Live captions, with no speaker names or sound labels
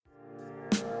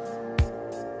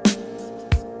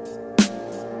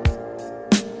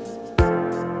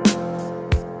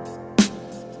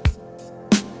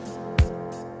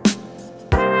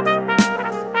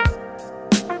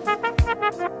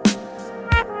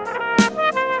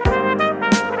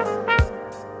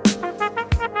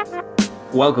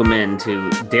Welcome into,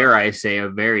 dare I say, a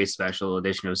very special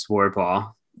edition of Sport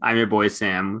Ball. I'm your boy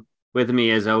Sam. With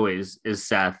me, as always, is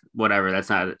Seth. Whatever, that's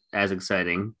not as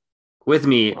exciting. With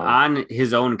me Wow. on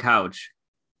his own couch,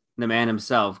 the man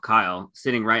himself, Kyle,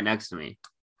 sitting right next to me.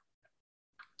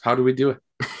 How do we do it?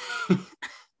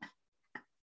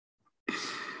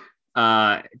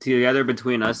 Together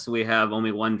between us, we have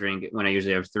only one drink when I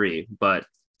usually have three, but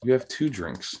You have two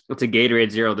drinks. it's a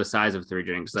Gatorade Zero the size of three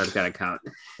drinks. So that's got to count.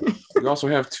 You also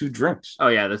have two drinks. Oh,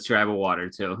 yeah, that's true. I have a water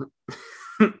too.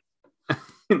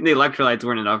 The electrolytes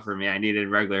weren't enough for me. I needed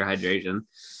regular hydration.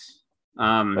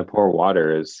 That poor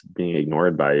water is being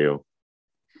ignored by you.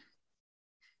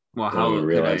 Well, I don't how even could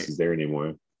realize I? it's there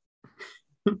anymore.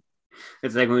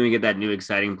 It's like when we get that new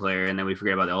exciting player and then we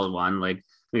forget about the old one. Like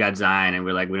we got Zion and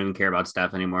we're like, we don't even care about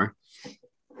Steph anymore.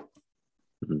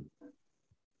 Mhm.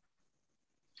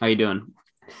 How you doing?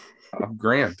 I'm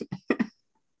grand.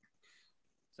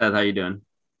 Seth, how you doing?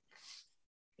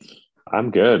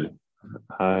 I'm good.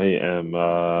 I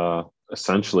am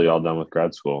essentially all done with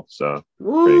grad school, so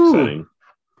pretty Woo! exciting.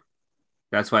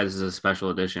 That's why this is a special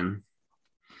edition.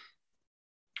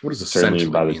 What does Certainly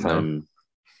essentially by the mean, though? time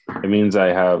it means I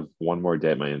have one more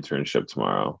day at my internship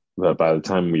tomorrow. But by the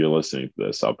time you're listening to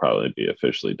this, I'll probably be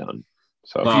officially done.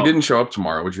 So If Well- you didn't show up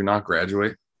tomorrow, would you not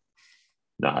graduate?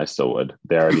 no, I still would.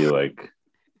 They already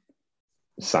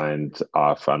signed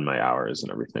off on my hours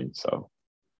and everything. So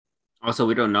Also,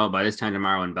 we don't know by this time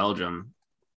tomorrow in Belgium,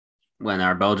 when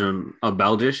our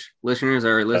Belgish listeners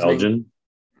are listening, Belgian,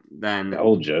 then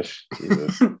Belgish,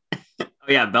 Jesus. oh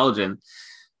yeah, Belgian,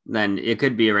 then it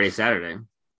could be already Saturday.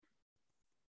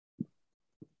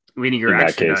 Meaning you're In that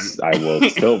actually case, done. I will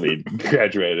still be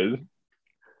graduated.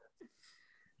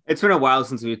 It's been a while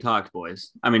since we've talked,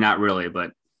 boys. I mean, not really,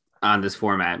 but on this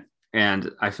format.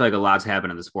 And I feel like a lot's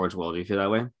happened in the sports world. Do you feel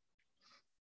that way?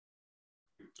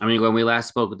 I mean, when we last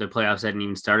spoke, the playoffs hadn't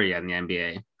even started yet in the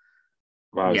NBA.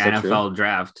 Wow, The is that NFL true?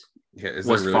 draft Yeah, is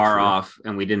was that really far true? off,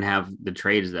 and we didn't have the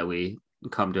trades that we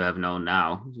come to have known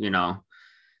now. You know,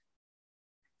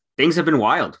 things have been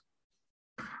wild.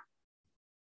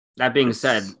 That being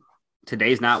said,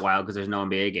 today's not wild because there's no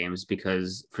NBA games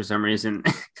because for some reason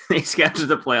they scheduled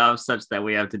the playoffs such that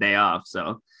we have today off.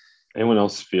 So Anyone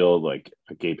else feel like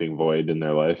a gaping void in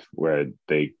their life where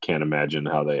they can't imagine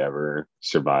how they ever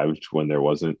survived when there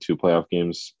wasn't two playoff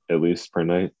games at least per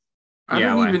night? I Yeah,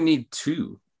 don't why? even need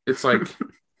two. It's like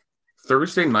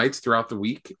Thursday nights throughout the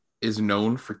week is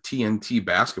known for TNT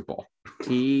basketball.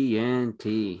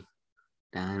 TNT.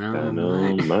 Dynamite.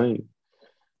 Dynamite.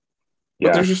 But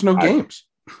Yeah, there's just no games.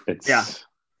 it's Yeah.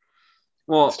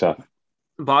 Well, it's tough.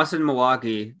 Boston,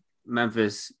 Milwaukee,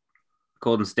 Memphis,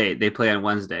 Golden State, they play on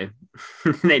Wednesday.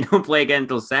 They don't play again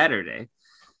until Saturday.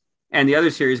 And the other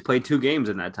series played two games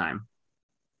in that time.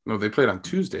 No, they played on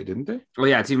Tuesday, didn't they? Well,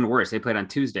 yeah, it's even worse. They played on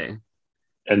Tuesday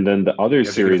And then the other Yeah, they get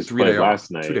a series 3 day played off,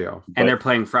 last night. 2 day off. and but they're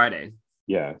playing Friday.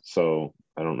 yeah, so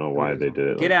I don't know why they did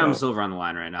it. Get like Adam that. Silver on the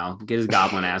line right now. Get his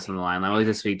goblin ass on the line. I like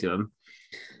to speak to him.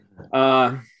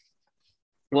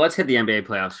 Well, let's hit the NBA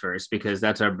playoffs first because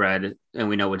that's our bread and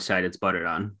we know which side it's buttered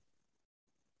on.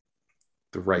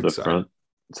 The right The side. front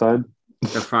side.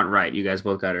 The front right. You guys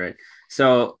both got it right.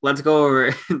 So let's go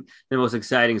over the most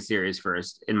exciting series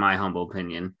first, in my humble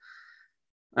opinion.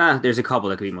 There's a couple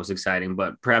that could be most exciting,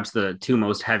 but perhaps the two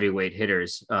most heavyweight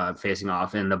hitters facing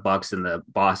off in the Bucks and the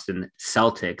Boston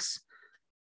Celtics,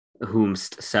 whom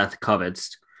Seth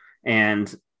covets.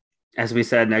 And as we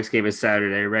said, next game is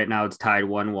Saturday. Right now it's tied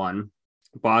 1-1.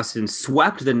 Boston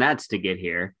swept the Nets to get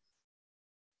here.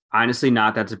 Honestly,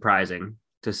 not that surprising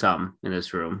to some in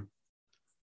this room.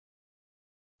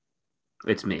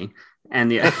 It's me.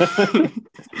 And the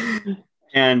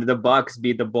and the Bucks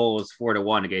beat the Bulls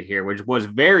 4-1 to get here, which was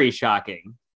very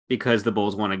shocking because the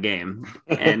Bulls won a game.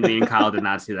 And me and Kyle did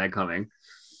not see that coming.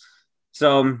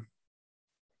 So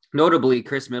notably,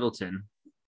 Chris Middleton,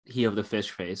 he of the fish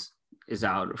face, is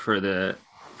out for the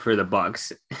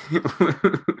Bucks,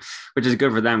 which is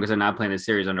good for them because they're not playing the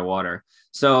series underwater.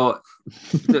 So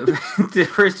the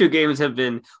first two games have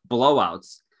been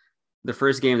blowouts. The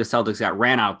first game, the Celtics got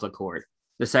ran out the court.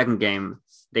 The second game,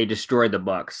 they destroyed the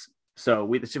Bucks.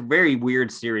 So it's a very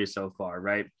weird series so far,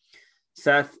 right?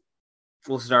 Seth,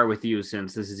 we'll start with you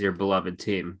since this is your beloved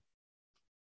team.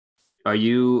 How are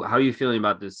you feeling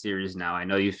about this series now? I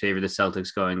know you favor the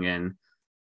Celtics going in.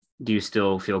 Do you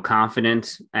still feel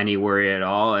confident? Any worry at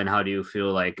all? And how do you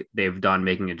feel like they've done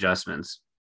making adjustments?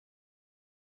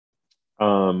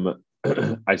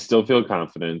 I still feel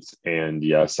confident, and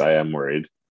yes, I am worried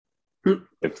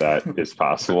if that is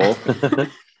possible.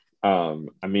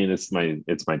 I mean, it's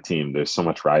my team. There's so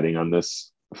much riding on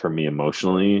this for me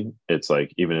emotionally, it's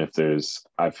like even if there's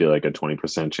I feel like a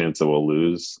 20% chance that we'll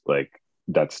lose, like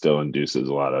that still induces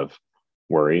a lot of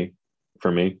worry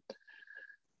for me.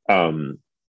 Um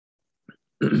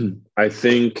I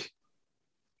think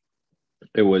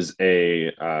it was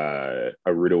a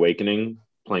rude awakening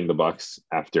playing the Bucks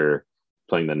after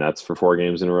playing the Nets for 4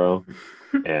 games in a row,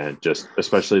 and just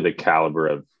especially the caliber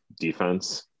of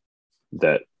defense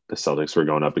that the Celtics were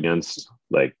going up against.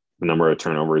 Like the number of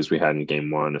turnovers we had in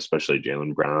game one, especially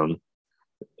Jaylen Brown,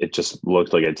 it just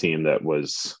looked like a team that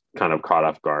was kind of caught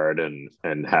off guard and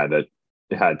had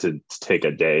to take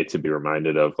a day to be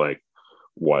reminded of like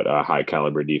what a high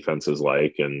caliber defense is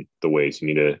like and the ways you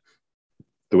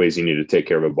need to take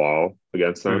care of a ball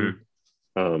against them.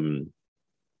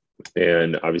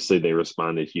 And obviously they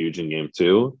responded huge in game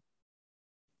two,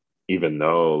 even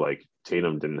though like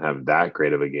Tatum didn't have that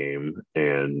great of a game,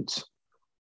 and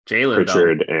Jalen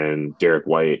Pritchard and Derek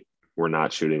White were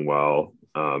not shooting well.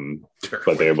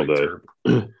 But they're able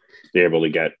to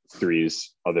get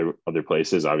threes other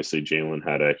places. Obviously, Jalen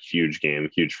had a huge game,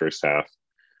 huge first half.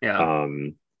 Yeah.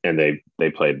 And they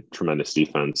played tremendous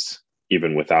defense,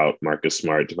 even without Marcus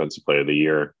Smart, Defensive Player of the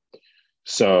Year.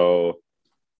 So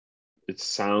it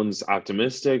sounds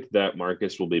optimistic that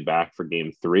Marcus will be back for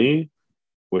game 3,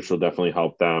 which will definitely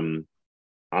help them.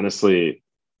 Honestly,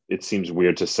 it seems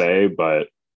weird to say, but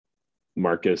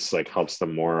Marcus like helps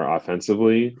them more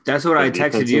offensively. That's what I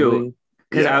texted you,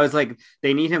 because Yeah. I was like,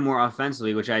 they need him more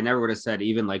offensively, which I never would have said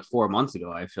even like 4 months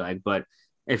ago, I feel like, but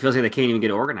it feels like they can't even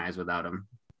get organized without him.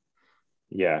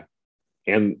 Yeah.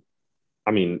 And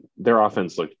I mean, their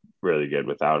offense looked really good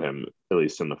without him, at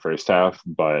least in the first half,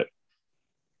 but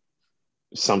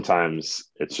sometimes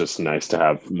it's just nice to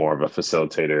have more of a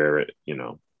facilitator,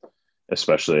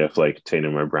 especially if like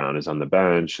Tatum or Brown is on the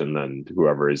bench and then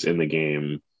whoever is in the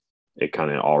game, it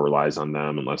kind of all relies on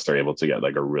them unless they're able to get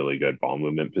like a really good ball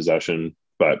movement possession.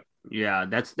 But yeah,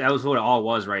 that was what it all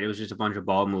was, right? It was just a bunch of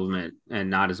ball movement and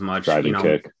not as much drive and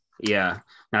kick. Yeah,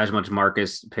 not as much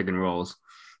Marcus pick and rolls.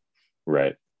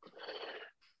 Right.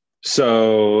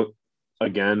 So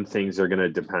again, things are going to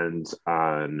depend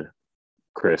on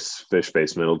Chris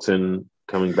Fishbase Middleton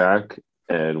coming back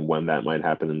and when that might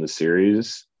happen in the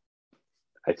series.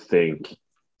 I think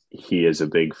he is a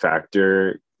big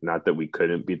factor. Not that we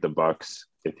couldn't beat the Bucks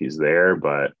if he's there,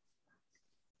 but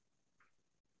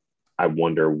I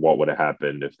wonder what would have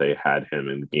happened if they had him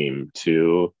in game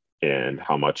 2 and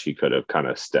how much he could have kind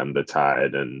of stemmed the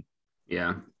tide and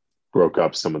broke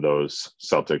up some of those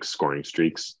Celtics scoring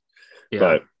streaks. Yeah.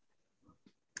 But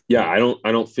yeah, I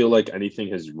don't feel like anything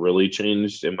has really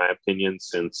changed in my opinion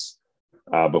since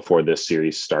before this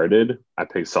series started. I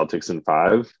picked Celtics in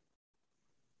 5.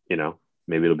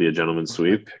 Maybe it'll be a gentleman's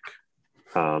sweep.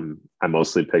 I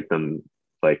mostly picked them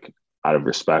like out of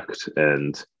respect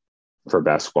and for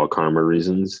basketball karma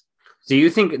reasons. Do you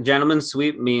think gentleman's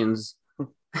sweep means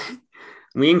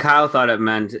me and Kyle thought it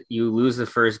meant you lose the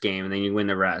first game and then you win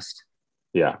the rest?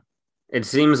 Yeah. It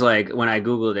seems like when I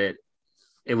Googled it,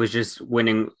 it was just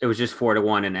winning. It was just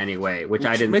 4-1 in any way, which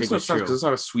I didn't think was true. Because it's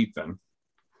not a sweep then.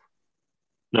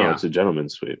 No, It's a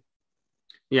gentleman's sweep.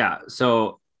 Yeah.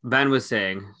 So Ben was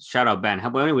saying, shout out Ben.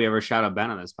 When did we ever shout out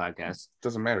Ben on this podcast?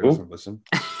 Doesn't matter. He doesn't listen.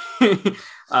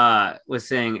 Was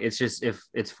saying it's just if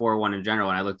it's 4-1 in general,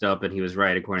 and I looked up and he was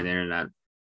right according to the internet.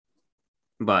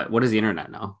 But what does the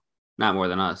internet know? Not more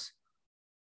than us.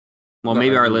 Well,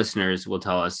 maybe our listeners will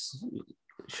tell us,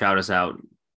 shout us out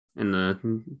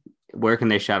where can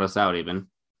they shout us out? Even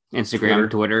Instagram,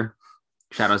 Twitter,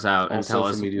 shout us out and tell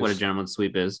us what a gentleman's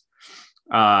sweep is.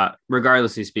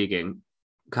 Regardlessly speaking,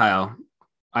 Kyle,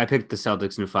 I picked the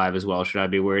Celtics in 5 as well. Should I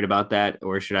be worried about that,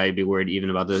 or should I be worried even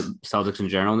about the Celtics in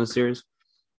general in this series?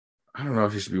 I don't know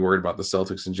if you should be worried about the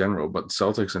Celtics in general, but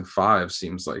Celtics in 5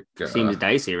 seems like seems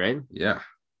dicey, right? Yeah,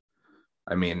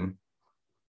 I mean,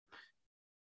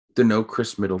 the no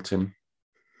Chris Middleton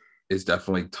is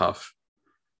definitely tough.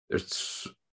 There's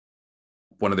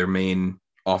one of their main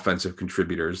offensive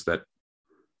contributors that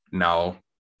now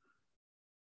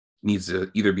needs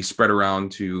to either be spread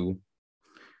around to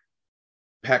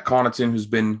Pat Connaughton, who's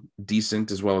been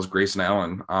decent, as well as Grayson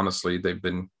Allen. Honestly, they've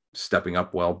been stepping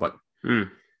up well, but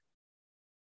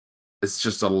it's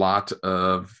just a lot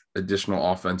of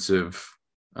additional offensive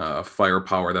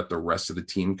firepower that the rest of the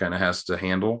team kind of has to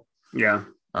handle. Yeah.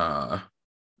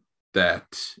 That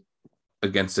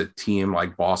against a team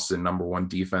like Boston, number 1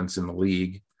 defense in the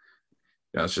league,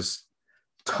 it's just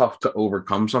tough to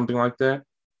overcome something like that.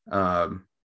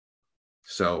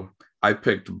 So I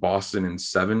picked Boston in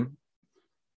 7.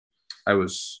 I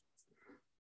was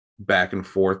back and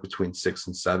forth between 6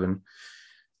 and 7.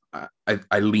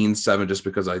 I lean 7 just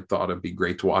because I thought it'd be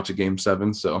great to watch a game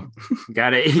 7. So you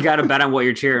gotta bet on what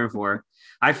you're cheering for.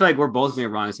 I feel like we're both being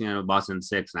wrong. It's gonna end up Boston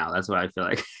 6 now. That's what I feel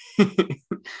like.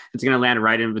 It's gonna land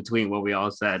right in between what we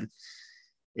all said.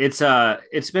 It's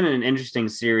been an interesting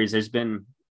series.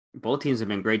 Both teams have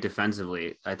been great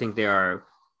defensively. I think they're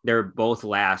both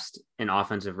last in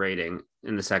offensive rating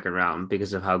in the second round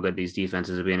because of how good these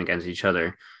defenses have been against each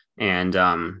other. And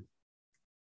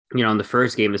in the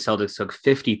first game, the Celtics took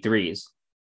 53s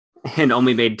and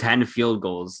only made 10 field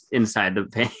goals inside the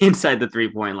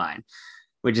 3-point line,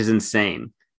 which is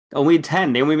insane. Only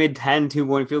 10. They only made 10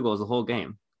 2-point field goals the whole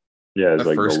game. Yeah, it's the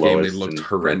like first the game they lowest looked in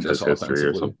horrendous franchise history or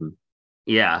offensively. something.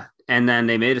 Yeah. And then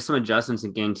they made some adjustments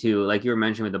in game 2. Like you were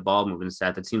mentioning with the ball movement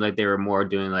set, it seemed like they were more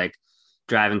doing like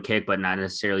drive and kick, but not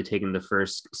necessarily taking the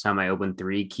first semi-open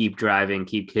 3. Keep driving,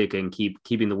 keep kicking,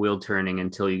 keeping the wheel turning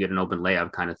until you get an open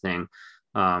layup kind of thing.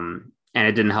 And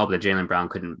it didn't help that didn't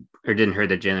hurt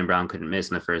that Jaylen Brown couldn't miss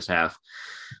in the first half.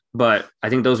 But I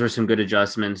think those were some good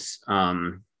adjustments.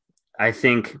 I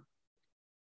think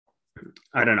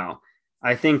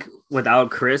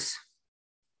without Chris,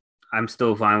 I'm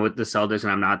still fine with the Celtics,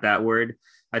 and I'm not that worried.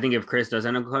 I think if Chris does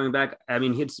end up coming back, I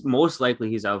mean, it's most likely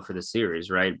he's out for the series,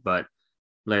 right? But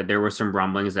like, there were some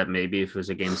rumblings that maybe if it was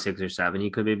a game 6 or 7, he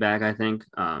could be back. I think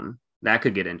that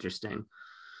could get interesting.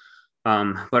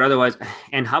 But otherwise,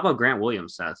 and how about Grant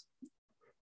Williams, Seth?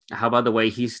 How about the way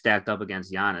he's stacked up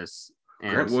against Giannis?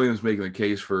 And Grant Williams making the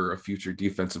case for a future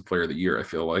defensive player of the year, I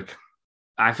feel like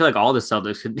all the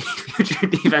Celtics could be future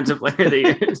defensive player of the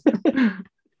year.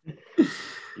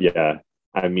 Yeah.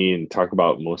 I mean, talk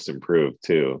about most improved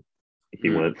too. He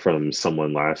went from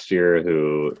someone last year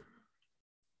who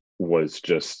was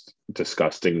just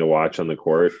disgusting to watch on the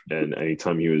court. And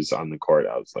anytime he was on the court,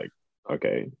 I was like,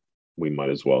 okay, we might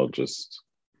as well just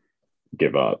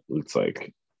give up. It's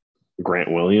like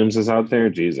Grant Williams is out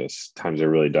there. Jesus, times are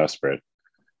really desperate.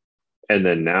 And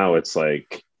then now it's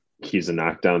like he's a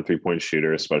knockdown 3-point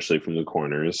shooter, especially from the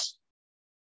corners,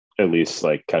 at least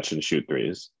like catch and shoot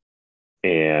threes.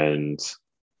 And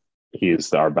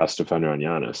he's our best defender on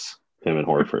Giannis, him and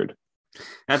Horford.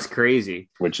 That's crazy.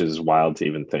 Which is wild to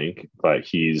even think. But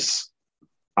he's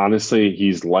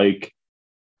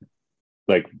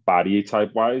like body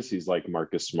type wise, he's like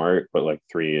Marcus Smart, but like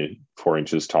 3-4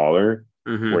 inches taller,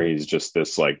 where he's just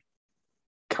this like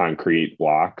concrete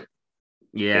block.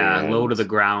 Yeah, low to the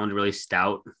ground, really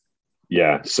stout.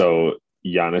 Yeah, so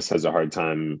Giannis has a hard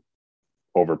time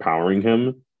overpowering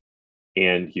him,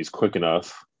 and he's quick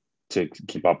enough to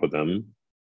keep up with him.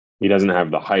 He doesn't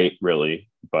have the height really,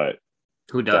 but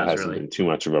who does? That hasn't been too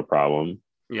much of a problem.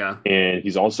 Yeah, and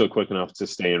he's also quick enough to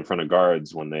stay in front of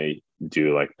guards when they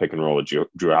do like pick and roll with Drew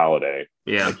Holiday.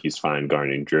 Yeah, like he's fine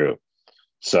guarding Drew.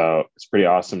 So it's pretty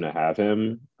awesome to have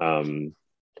him.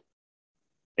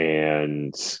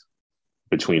 And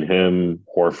between him,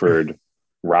 Horford,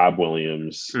 Rob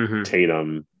Williams,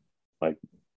 Tatum, like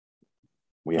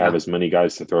we have as many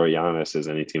guys to throw at Giannis as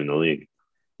any team in the league.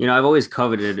 You know, I've always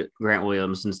coveted Grant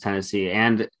Williams since Tennessee,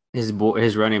 and his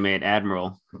running mate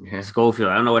Admiral Schofield.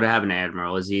 I don't know what happened to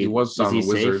Admiral. He was on the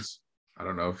Wizards. I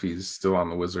don't know if he's still on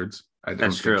the Wizards. I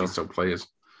don't think he still plays.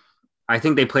 I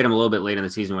think they played him a little bit late in the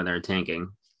season when they were tanking.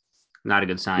 Not a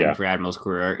good sign for Admiral's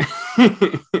career,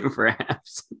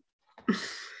 perhaps.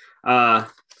 All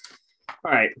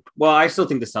right. Well, I still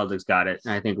think the Celtics got it.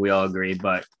 I think we all agree,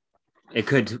 but it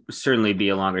could certainly be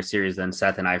a longer series than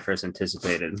Seth and I first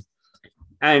anticipated.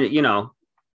 And, you know,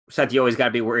 Seth, you always got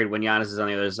to be worried when Giannis is on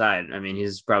the other side. I mean,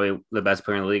 he's probably the best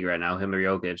player in the league right now, him or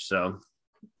Jokic. So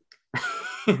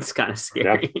it's kind of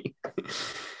scary.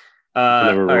 Yeah.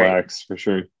 Never relax, for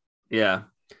sure. Yeah.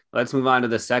 Let's move on to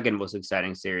the second most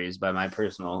exciting series by my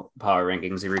personal power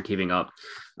rankings if you're keeping up.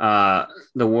 The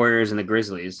Warriors and the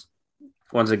Grizzlies.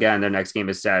 Once again, their next game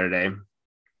is Saturday.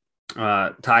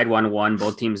 Tied 1-1.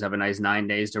 Both teams have a nice 9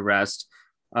 days to rest.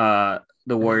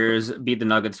 The Warriors beat the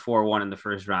Nuggets 4-1 in the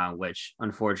first round, which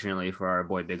unfortunately for our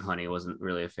boy Big Honey wasn't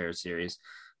really a fair series.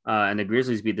 And the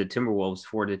Grizzlies beat the Timberwolves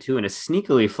 4-2 in a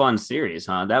sneakily fun series.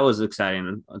 That was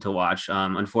exciting to watch.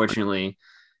 Unfortunately,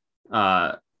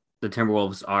 the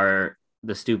Timberwolves are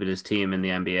the stupidest team in the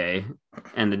NBA,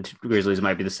 and the Grizzlies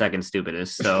might be the second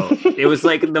stupidest. So it was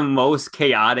like the most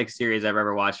chaotic series I've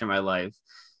ever watched in my life.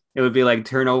 It would be like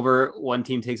turnover, one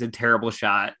team takes a terrible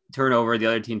shot, turnover, the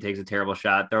other team takes a terrible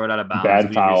shot, throw it out of bounds.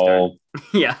 Bad foul.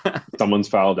 Yeah. Someone's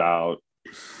fouled out.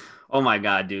 Oh my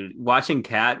God, dude. Watching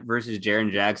Cat versus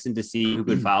Jaren Jackson to see who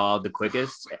could foul out the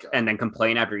quickest and then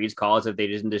complain after each call as if they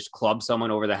didn't just club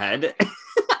someone over the head.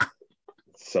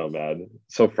 So bad.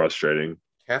 So frustrating.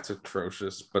 Cat's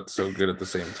atrocious, but so good at the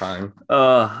same time.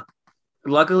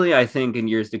 Luckily, I think in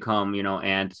years to come,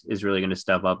 Ant is really going to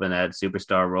step up in that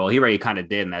superstar role. He already kind of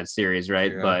did in that series,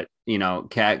 right? Yeah. But,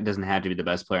 Cat doesn't have to be the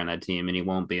best player on that team, and he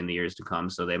won't be in the years to come.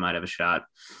 So they might have a shot.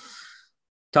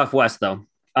 Tough West, though.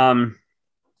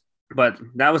 But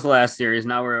that was the last series.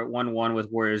 Now we're at 1-1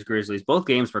 with Warriors Grizzlies. Both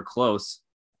games were close.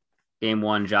 Game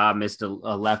one, Ja missed a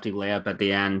lefty layup at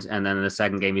the end. And then in the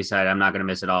second game, he decided, I'm not going to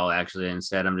miss it all, actually.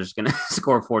 Instead, I'm just going to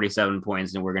score 47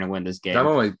 points and we're going to win this game. Not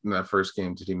only in that first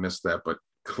game did he miss that, but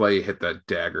Clay hit that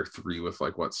dagger 3 with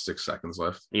 6 seconds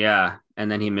left. Yeah.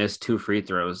 And then he missed 2 free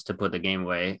throws to put the game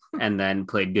away and then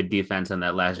played good defense on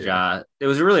that last Ja. It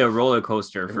was really a roller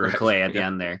coaster for Clay at the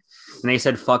end there. And they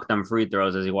said, fuck them free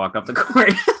throws as he walked up the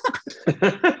court.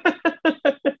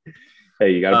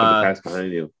 Hey, you got to put the pass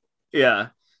behind you. Yeah.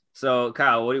 So,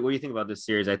 Kyle, what do you think about this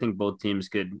series? I think both teams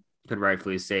could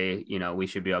rightfully say, we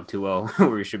should be up 2-0 or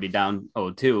we should be down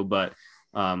 0-2. But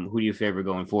who do you favor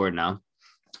going forward now?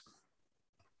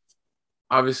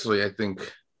 Obviously, I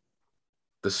think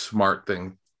the smart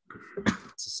thing to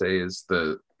say is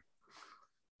the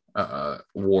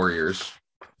Warriors.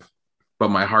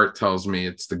 But my heart tells me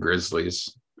it's the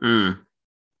Grizzlies. I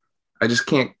just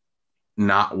can't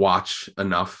not watch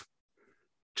enough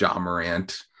Ja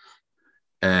Morant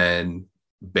and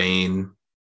Bane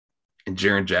and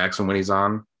Jaren Jackson when he's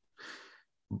on.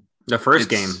 The first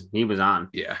game he was on.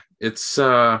 Yeah. It's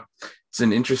an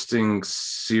interesting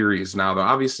series now, though.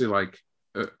 Obviously,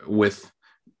 with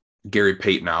Gary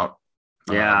Payton out.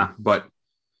 Yeah. But,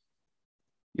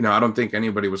 I don't think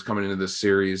anybody was coming into this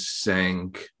series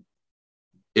saying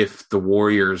if the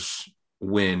Warriors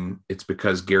win, it's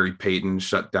because Gary Payton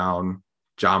shut down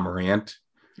Ja Morant.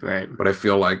 Right. But I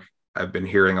feel like I've been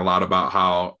hearing a lot about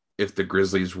how if the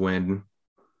Grizzlies win,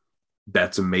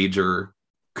 that's a major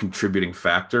contributing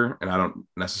factor. And I don't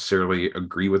necessarily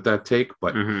agree with that take,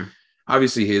 but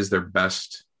obviously he is their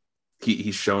best.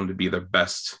 He's shown to be their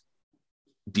best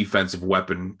defensive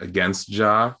weapon against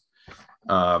Ja.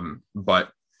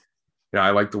 But,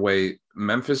 I like the way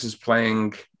Memphis is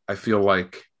playing. I feel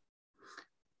like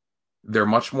they're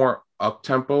much more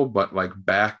up-tempo, but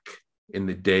back in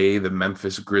the day, the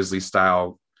Memphis Grizzlies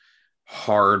style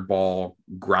hard ball,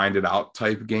 grinded out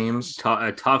type games.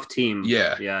 A tough team.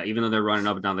 Yeah. Yeah, even though they're running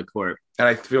up and down the court. And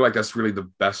I feel like that's really the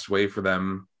best way for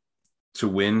them to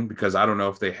win because I don't know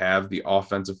if they have the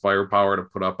offensive firepower to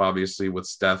put up, obviously, with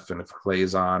Steph and if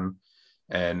Clay's on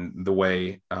and the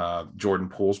way Jordan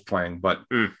Poole's playing. But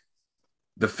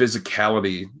the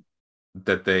physicality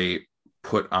that they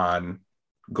put on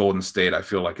Golden State, I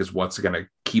feel like, is what's going to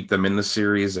keep them in the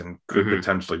series and could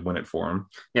potentially win it for them.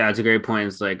 Yeah, it's a great point.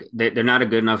 It's like they're not a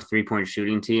good enough 3-point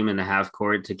shooting team in the half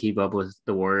court to keep up with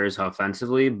the Warriors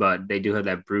offensively, but they do have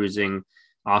that bruising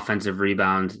offensive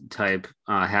rebound type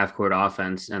half court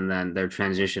offense and then their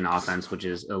transition offense, which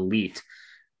is elite.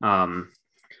 And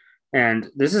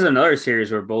this is another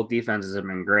series where both defenses have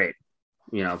been great,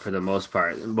 for the most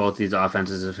part. Both these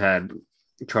offenses have had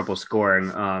trouble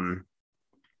scoring,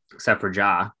 except for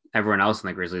Ja. Everyone else in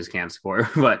the Grizzlies can't score.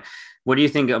 But what do you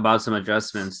think about some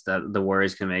adjustments that the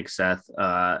Warriors can make, Seth,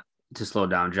 to slow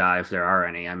down Ja, if there are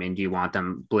any? I mean, do you want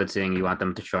them blitzing? You want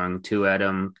them to throwing 2 at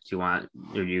him? Or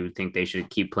do you think they should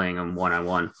keep playing him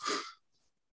 1-on-1?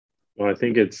 Well, I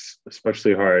think it's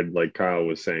especially hard, like Kyle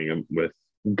was saying, with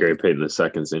Gary Payton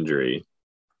II's injury.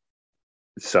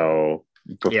 So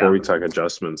before we talk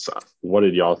adjustments, what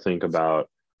did y'all think about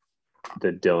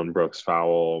the Dylan Brooks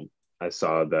foul? I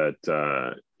saw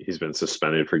that he's been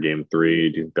suspended for game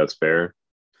 3. Do you think that's fair?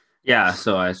 Yeah,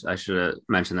 so I should have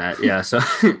mentioned that. Yeah, so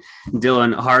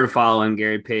Dylan, hard foul, and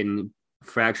Gary Payton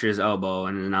fractured his elbow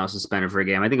and is now suspended for a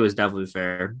game. I think it was definitely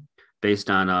fair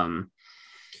based on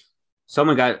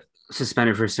someone got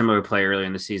suspended for a similar play earlier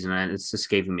in the season, and it's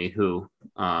escaping me who.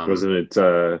 Wasn't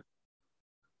it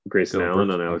Grayson Allen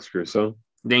on Alex Caruso?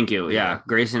 Thank you. Yeah,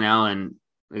 Grayson Allen.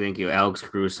 Thank you, Alex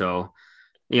Caruso.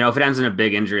 If it ends in a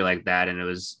big injury like that and it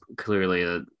was clearly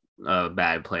a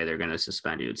bad play, they're going to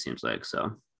suspend you, it seems like.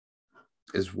 So,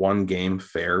 is one game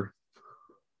fair?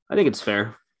 I think it's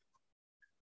fair.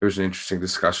 There was an interesting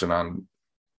discussion on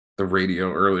the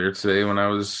radio earlier today when I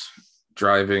was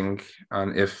driving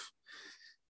on if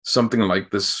something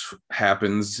like this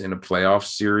happens in a playoff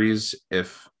series,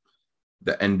 if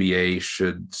the NBA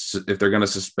if they're going to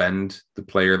suspend the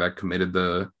player that committed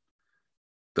the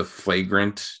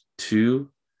flagrant 2,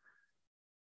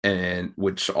 and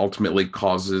which ultimately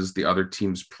causes the other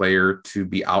team's player to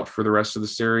be out for the rest of the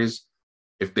series,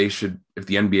 if the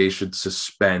NBA should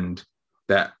suspend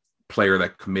that player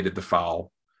that committed the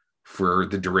foul for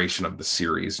the duration of the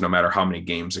series, no matter how many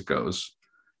games it goes.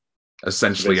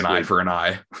 Essentially an eye for an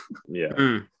eye.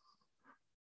 Yeah.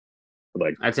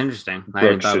 Like That's interesting. I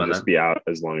hadn't Brooks thought should about just that. be out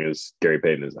as long as Gary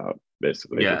Payton is out,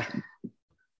 basically. Yeah.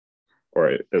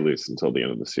 Or at least until the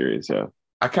end of the series. Yeah.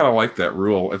 I kind of like that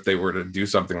rule if they were to do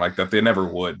something like that. They never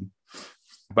would,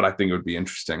 but I think it would be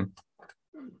interesting.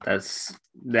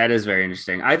 That is very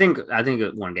interesting. I think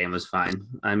one game was fine.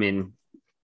 I mean,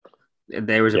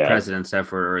 there was a precedent set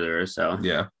for it earlier, so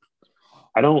yeah.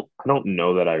 I don't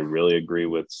know that I really agree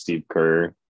with Steve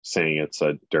Kerr saying it's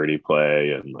a dirty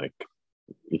play and like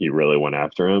he really went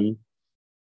after him.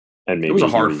 And maybe it was a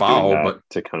hard foul, but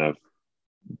to kind of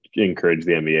encourage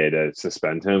the NBA to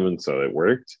suspend him, and so it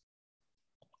worked.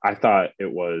 I thought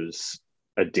it was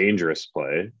a dangerous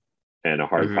play and a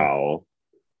hard foul,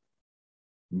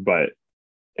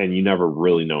 and you never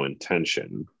really know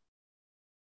intention,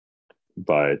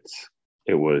 but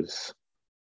it was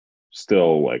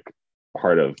still like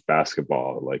part of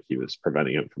basketball, like he was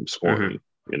preventing him from scoring.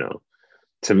 You know,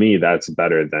 to me, that's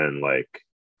better than like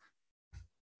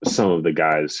some of the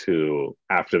guys who,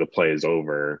 after the play is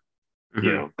over,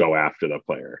 you know, go after the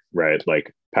player, right?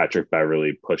 Like Patrick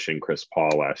Beverly pushing Chris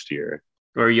Paul last year,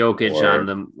 or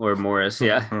Jokic or Morris,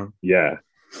 yeah. Yeah.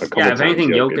 If anything,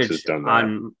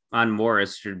 Jokic on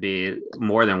Morris should be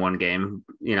more than one game.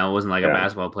 You know, it wasn't like a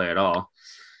basketball play at all.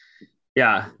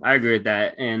 Yeah, I agree with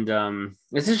that. And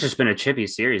this has just been a chippy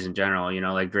series in general. You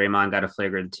know, like Draymond got a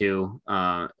flagrant 2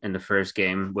 in the first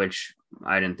game, which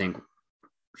I didn't think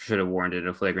should have warranted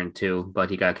a flagrant 2, but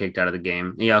he got kicked out of the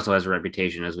game. He also has a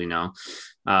reputation, as we know.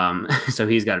 So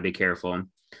he's got to be careful.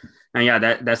 And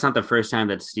yeah, that's not the first time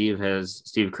that Steve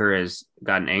Kerr has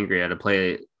gotten angry at a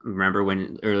play. Remember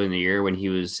when early in the year when he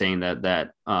was saying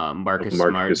that Marcus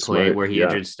Smart play where he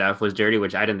injured Steph was dirty,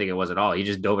 which I didn't think it was at all. He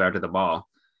just dove after the ball.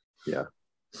 Yeah,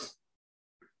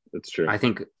 that's true. I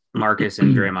think Marcus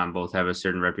and Draymond both have a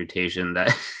certain reputation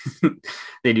that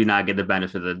they do not get the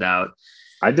benefit of the doubt.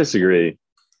 I disagree.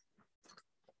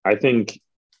 I think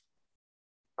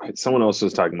someone else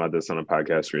was talking about this on a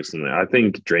podcast recently. I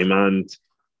think Draymond,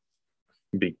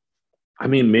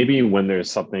 maybe when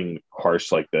there's something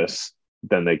harsh like this,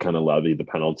 then they kind of levy the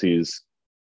penalties.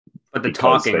 But the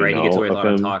talking, right? He gets away with a lot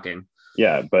of talking.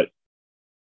 Yeah, but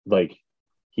like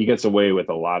he gets away with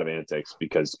a lot of antics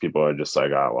because people are just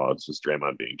like, oh, well, it's just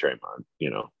Draymond being Draymond, you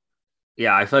know?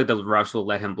 Yeah, I feel like the refs will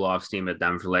let him blow off steam at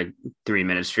them for like 3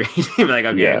 minutes straight. Be like,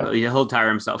 okay, he'll tire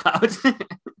himself out.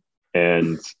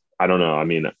 And I don't know. I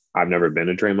mean, I've never been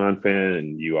a Draymond fan,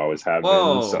 and you always have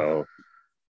been. So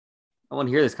I won't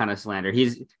hear this kind of slander.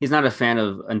 He's not a fan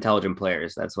of intelligent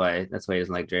players. That's why he doesn't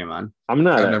like Draymond. I've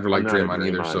never liked Draymond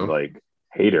either. So like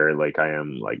hater, like I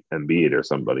am like Embiid or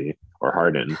somebody or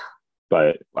Harden.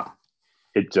 But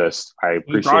it just, I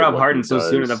appreciate. You brought up Harden so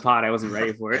soon in the pod, I wasn't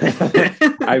ready for it.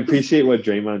 I appreciate what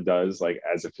Draymond does, like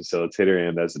as a facilitator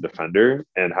and as a defender,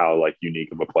 and how like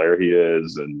unique of a player he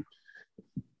is, and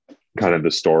kind of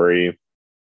the story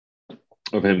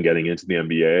of him getting into the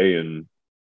NBA and,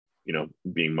 you know,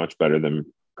 being much better than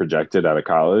projected out of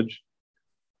college.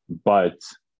 But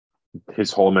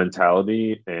his whole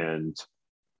mentality and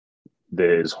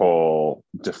his whole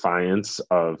defiance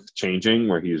of changing,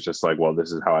 where he's just like, well,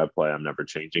 this is how I play, I'm never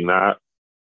changing that.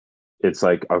 It's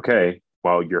like, okay,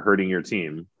 well, you're hurting your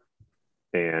team.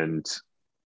 And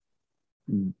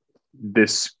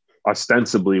this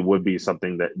ostensibly would be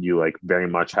something that you like very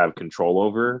much have control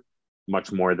over,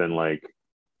 much more than like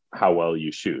how well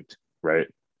you shoot, right?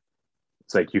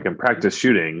 It's like you can practice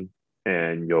shooting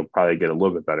and you'll probably get a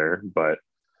little bit better, but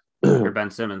you're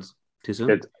Ben Simmons too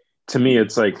soon. To me,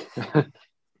 it's like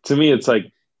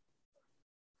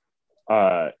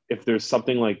if there's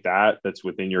something like that that's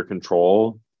within your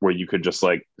control, where you could just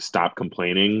like stop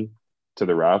complaining to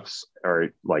the refs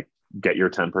or like get your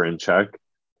temper in check,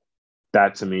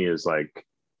 that to me is like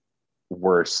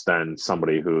worse than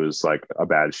somebody who's like a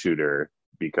bad shooter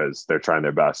because they're trying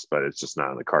their best, but it's just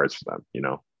not on the cards for them, you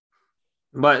know?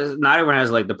 But not everyone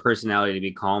has like the personality to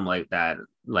be calm like that.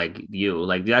 Like you,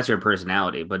 like that's your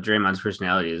personality, but Draymond's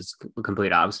personality is the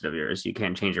complete opposite of yours. You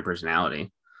can't change your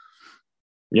personality.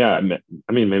 Yeah.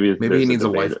 I mean, maybe he needs a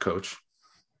life coach.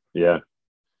 Yeah.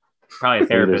 Probably a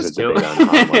therapist too.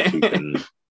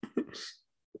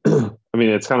 I mean,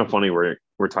 it's kind of funny we're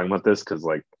talking about this because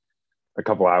like a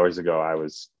couple hours ago I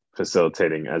was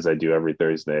facilitating, as I do every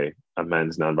Thursday, a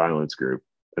men's nonviolence group.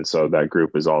 And so that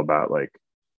group is all about like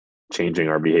changing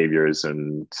our behaviors.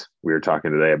 And we were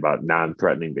talking today about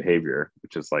non-threatening behavior,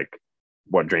 which is like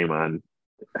what Draymond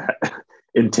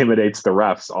intimidates the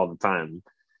refs all the time.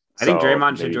 I think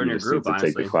Draymond should join your group,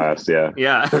 honestly. Take the class, yeah.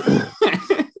 Yeah.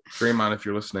 Draymond, if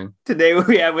you're listening. Today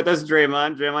we have with us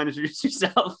Draymond. Draymond, introduce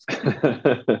yourself.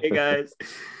 Hey, guys.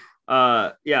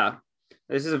 Yeah,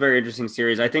 this is a very interesting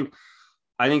series. I think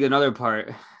I think another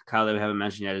part, Kyle, that we haven't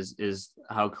mentioned yet is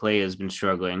how Clay has been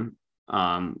struggling.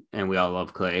 And we all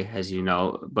love Clay, as you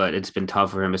know, but it's been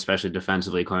tough for him, especially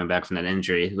defensively, coming back from that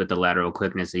injury with the lateral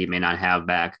quickness that he may not have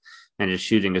back, and his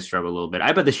shooting has struggled a little bit.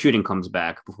 I bet the shooting comes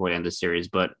back before the end of the series,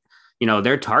 but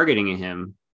they're targeting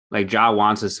him. Like Ja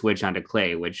wants to switch onto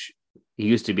Clay, which he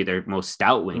used to be their most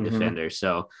stout wing defender.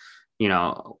 So,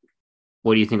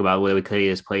 what do you think about the way Clay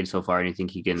has played so far? And you think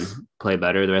he can play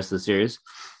better the rest of the series?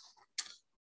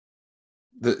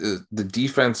 The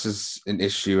defense is an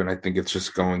issue, and I think it's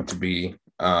just going to be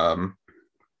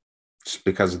just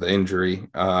because of the injury.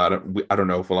 I don't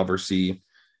know if we'll ever see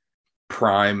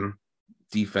prime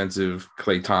defensive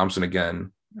Klay Thompson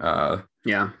again.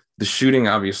 Yeah. The shooting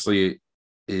obviously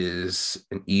is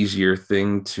an easier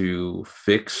thing to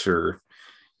fix, or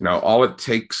all it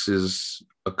takes is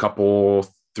a couple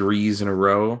threes in a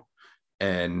row,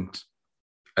 and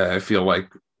I feel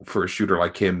like for a shooter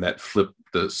like him,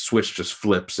 the switch just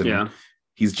flips and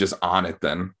he's just on it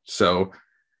then. So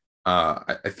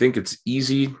I think it's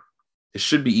easy. It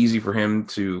should be easy for him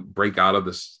to break out of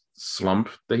this slump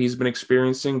that he's been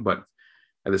experiencing. But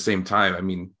at the same time, I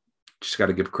mean, just got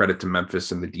to give credit to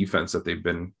Memphis and the defense that they've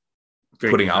been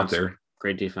putting out there.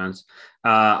 Great defense.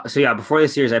 Before the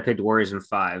series, I picked Warriors in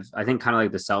 5. I think kind of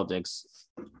like the Celtics.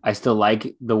 I still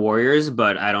like the Warriors,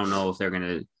 but I don't know if they're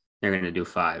gonna do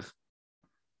 5.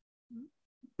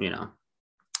 Yeah,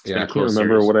 I can't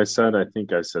remember what I said. I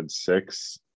think I said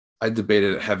 6. I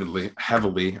debated it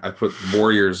heavily. I put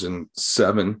Warriors in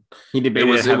 7. He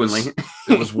debated it heavily.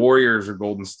 It was Warriors or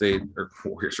Golden State,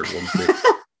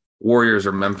 Warriors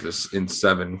or Memphis in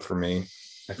 7 for me.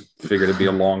 I figured it'd be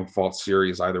a long fought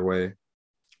series either way.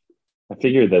 I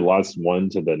figured they lost 1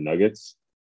 to the Nuggets,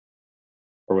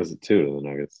 or was it 2 to the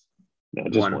Nuggets? No,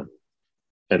 just 1.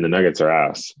 And the Nuggets are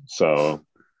ass, so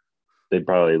they'd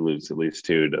probably lose at least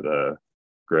 2 to the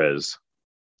Grizz.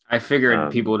 I figured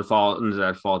people would fall into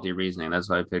that faulty reasoning. That's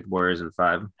why I picked Warriors in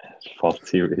 5.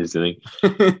 Faulty reasoning.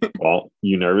 Well,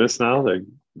 you nervous now?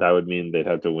 That would mean they'd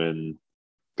have to win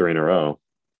 3 in a row.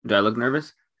 Do I look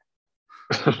nervous?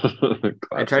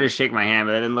 I tried to shake my hand,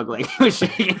 but I didn't look like he was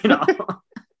shaking at all.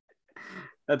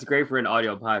 That's great for an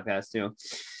audio podcast too.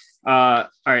 All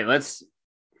right, let's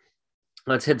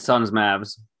hit Suns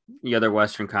Mavs, the other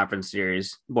Western Conference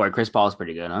series. Boy, Chris Paul's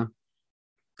pretty good, huh?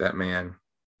 That man.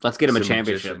 Let's get him a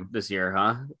championship this year,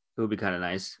 huh? It would be kind of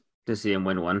nice to see him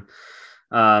win one.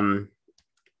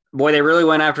 Boy, they really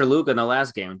went after Luka in the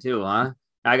last game too, huh?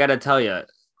 I got to tell you,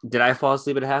 did I fall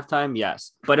asleep at halftime?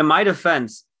 Yes. But in my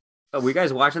defense, were you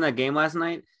guys watching that game last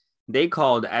night? They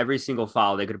called every single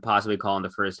foul they could possibly call in the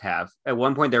first half. At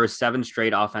one point, there were 7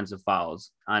 straight offensive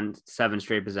fouls on 7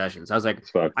 straight possessions. I was like,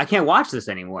 I can't watch this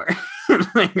anymore.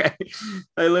 I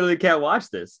literally can't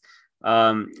watch this.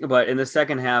 But in the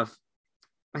second half,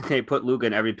 they put Luka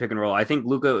in every pick and roll. I think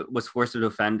Luka was forced to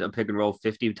defend a pick and roll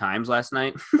 50 times last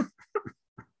night.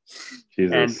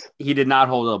 Jesus. And he did not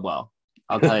hold up well.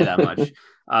 I'll tell you that much.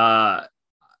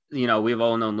 We've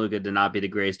all known Luka to not be the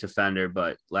greatest defender,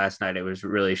 but last night it was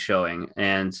really showing.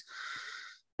 And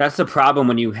that's the problem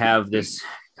when you have this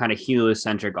kind of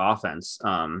heliocentric offense.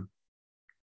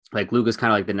 Like Luka's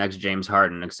kind of like the next James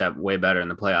Harden, except way better in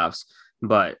the playoffs.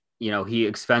 But, he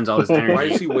expends all this energy. Why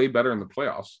is he way better in the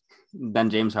playoffs than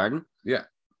James Harden? Yeah.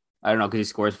 I don't know, because he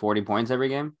scores 40 points every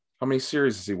game. How many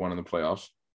series has he won in the playoffs?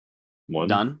 1.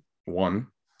 Done? 1.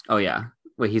 Oh, yeah.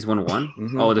 Wait, he's won 1?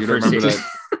 Mm-hmm. Oh, the first series.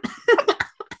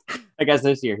 I guess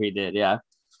this year he did, yeah.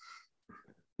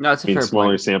 No, it's a fair smaller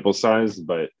point. Sample size,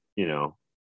 but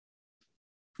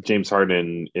James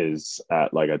Harden is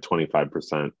at like a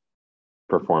 25%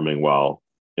 performing well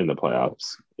in the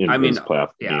playoffs his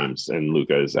playoff games, and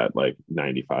Luka is at like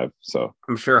 95. So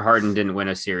I'm sure Harden didn't win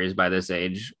a series by this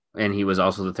age, and he was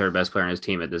also the 3rd best player on his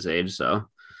team at this age. So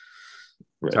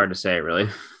It's hard to say, really.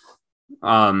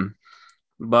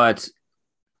 But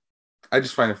I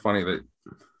just find it funny that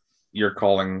you're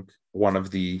calling one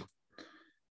of the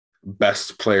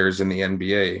best players in the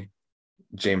NBA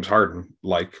James Harden,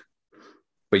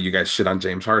 but you guys shit on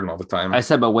James Harden all the time. I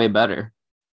said, but way better.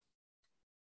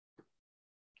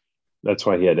 That's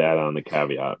why he had to add on the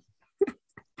caveat.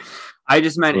 I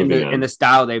just meant in the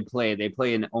style they play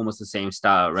in almost the same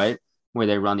style, right? Where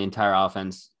they run the entire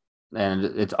offense and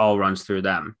it all runs through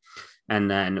them. And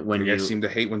then when you guys seem to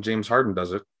hate when James Harden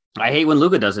does it. I hate when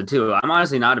Luka does it too. I'm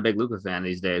honestly not a big Luka fan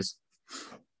these days.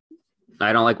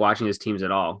 I don't like watching his teams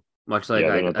at all. Much like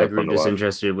I grew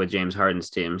disinterested with James Harden's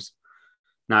teams.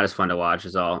 Not as fun to watch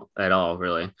at all,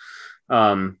 really.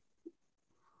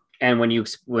 And when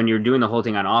you're doing the whole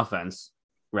thing on offense,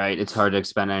 right, it's hard to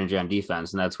expend energy on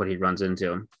defense, and that's what he runs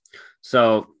into.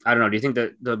 So I don't know. Do you think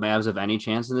that the Mavs have any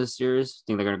chance in this series?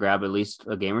 Think they're going to grab at least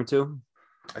a game or two?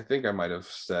 I think I might have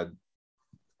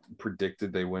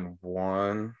predicted they win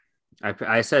one.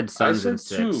 I said Suns in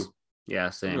 6. 2.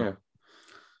 Yeah, same. Yeah.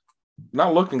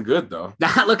 Not looking good though.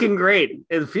 Not looking great.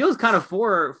 It feels kind of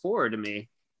 4-4 to me.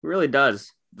 It really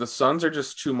does. The Suns are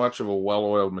just too much of a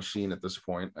well-oiled machine at this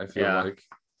point, I feel like.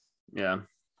 Yeah.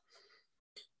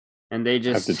 And they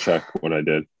just I have to check what I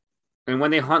did. And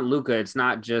when they hunt Luka, it's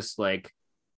not just like,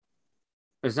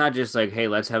 hey,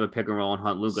 let's have a pick and roll and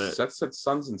hunt Luka. Seth said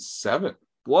Suns in 7.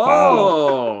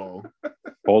 Whoa.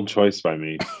 Bold choice by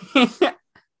me.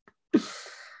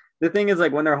 The thing is,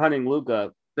 like, when they're hunting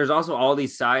Luka, there's also all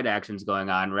these side actions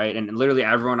going on, right? And literally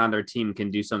everyone on their team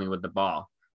can do something with the ball.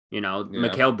 You know, Yeah.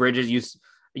 Mikal Bridges,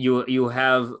 you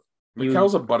have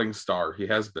Mikal's a budding star. He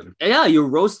has been. Yeah, you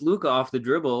roast Luka off the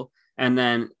dribble, and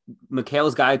then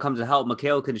Mikal's guy comes to help.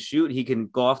 Mikal can shoot. He can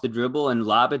go off the dribble and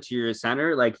lob it to your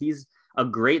center. Like, he's a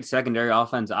great secondary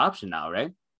offense option now,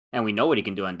 right? And we know what he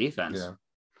can do on defense. Yeah.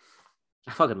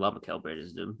 I fucking love Mikal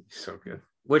Bridges, dude. He's so good.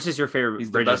 Which is your favorite He's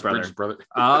the Bridges best brother? Bridges brother.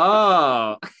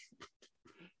 Oh.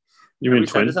 You Have mean we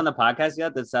said twin? this on the podcast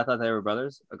yet? That Seth thought they were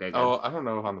brothers? Okay, good. Oh, I don't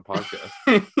know on the podcast.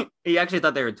 He actually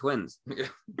thought they were twins.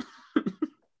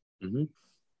 Mm-hmm.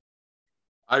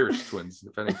 Irish twins,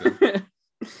 if anything.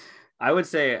 I would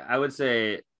say,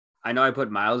 I know I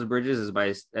put Miles Bridges as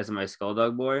my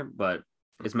Skulldug boy, but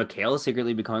is Mikal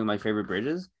secretly becoming my favorite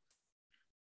Bridges?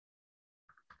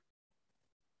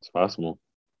 It's possible.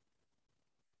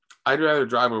 I'd rather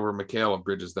drive over Mikal of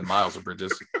Bridges than Miles of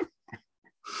Bridges.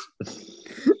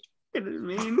 It is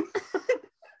mean.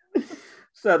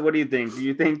 Seth, what do you think? Do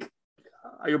you think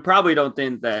you probably don't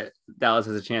think that Dallas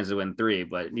has a chance to win 3,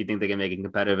 but do you think they can make it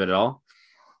competitive at all?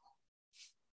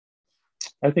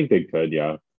 I think they could,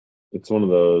 yeah. It's one of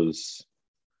those.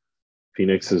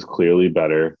 Phoenix is clearly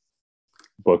better.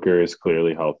 Booker is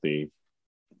clearly healthy.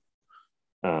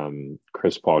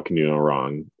 Chris Paul can do no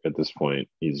wrong at this point.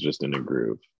 He's just in a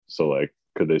groove. So, like,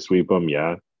 could they sweep him?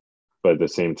 Yeah. But at the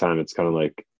same time, it's kind of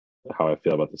like how I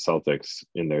feel about the Celtics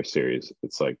in their series.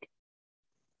 It's like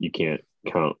you can't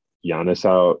count Giannis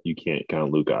out. You can't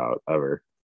count Luka out ever.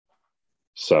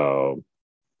 So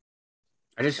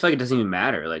I just feel like it doesn't even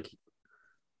matter. Like,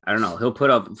 I don't know. He'll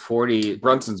put up 40.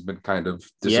 Brunson's been kind of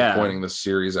disappointing this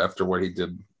series after what he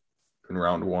did in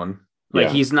round 1. Like,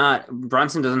 yeah. he's not.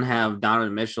 Brunson doesn't have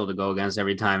Donovan Mitchell to go against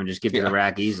every time and just get to the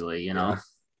rack easily, you know?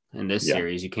 In this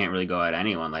series, you can't really go at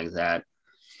anyone like that.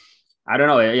 I don't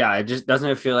know. Yeah, it just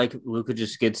doesn't feel like Luka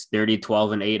just gets 30,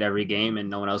 12, and 8 every game and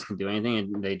no one else can do anything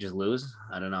and they just lose.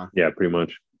 I don't know. Yeah, pretty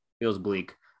much. Feels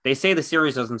bleak. They say the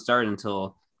series doesn't start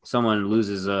until someone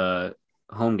loses a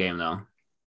home game, though.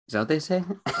 Is that what they say?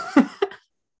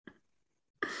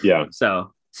 Yeah.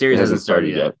 So series It hasn't hasn't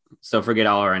started started yet. So forget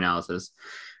all our analysis.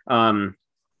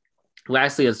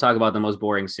 Lastly, let's talk about the most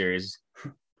boring series.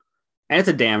 And it's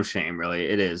a damn shame, really.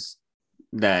 It is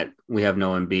that we have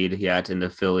no Embiid yet in the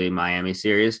Philly-Miami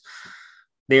series.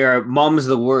 They are mum's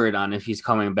the word on if he's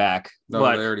coming back. No,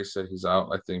 but they already said he's out,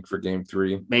 I think, for game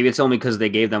 3. maybe it's only because they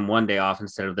gave them one day off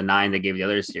instead of the 9 they gave the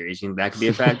other series. You think that could be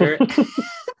a factor?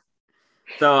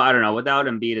 So, I don't know. Without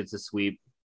Embiid, it's a sweep,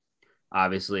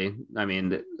 obviously. I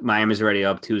mean, Miami's already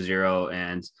up 2-0,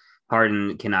 and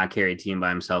Harden cannot carry a team by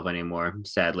himself anymore,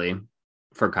 sadly,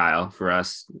 for Kyle, for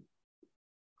us.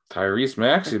 Tyrese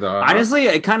Maxey, though. Honestly,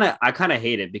 I kind of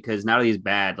hate it because now that he's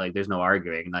bad, like, there's no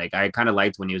arguing. Like, I kind of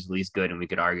liked when he was at least good and we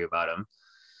could argue about him.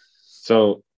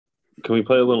 So, can we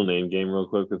play a little name game real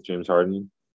quick with James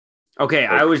Harden? Okay,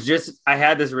 I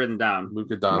had this written down.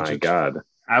 Luka My Doncic. God.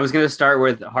 I was going to start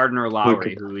with Harden or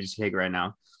Lowry, who we just take right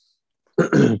now.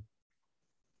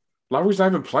 Lowry's not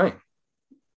even playing.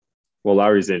 Well,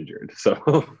 Lowry's injured, so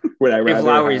would I rather If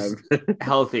Lowry's have...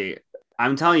 healthy,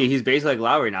 I'm telling you, he's basically like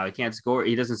Lowry now. He can't score.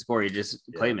 He doesn't score. He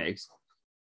just play makes.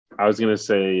 I was gonna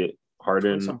say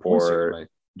Harden Some points here or tonight.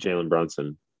 Jalen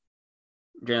Brunson.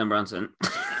 Jalen Brunson.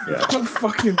 Yeah, No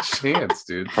fucking chance,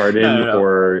 dude. Harden No.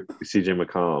 or CJ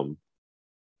McCollum.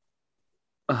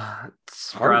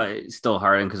 It's probably still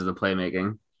Harden because of the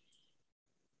playmaking.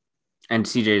 And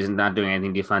CJ is not doing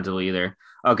anything defensively either.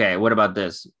 Okay, what about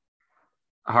this?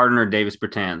 Harden or Davis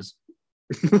Bertans?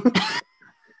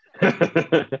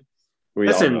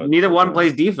 Listen, neither one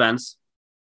plays defense.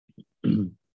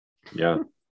 Yeah.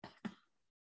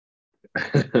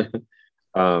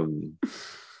 I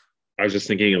was just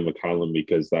thinking of McCollum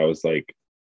because that was like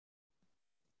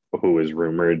who was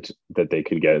rumored that they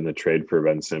could get in the trade for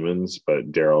Ben Simmons,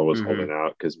 but Daryl was holding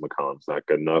out because McCollum's not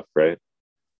good enough, right?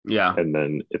 Yeah. And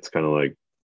then it's kind of like,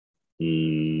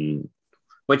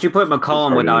 But you put McCollum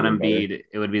Harden without even better? Embiid,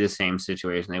 it would be the same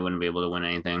situation. They wouldn't be able to win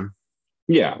anything.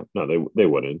 Yeah, no, they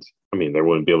wouldn't. I mean, they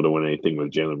wouldn't be able to win anything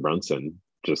with Jalen Brunson.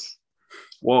 Just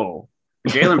Whoa.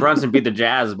 Jalen Brunson beat the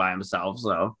Jazz by himself,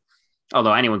 so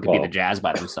although anyone could beat the Jazz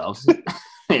by themselves.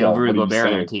 They have Rudy Gobert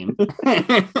on their team.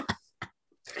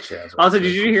 Also,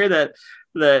 did you hear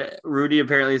that Rudy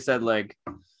apparently said like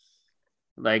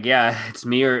yeah, it's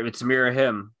me or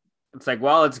him. It's like,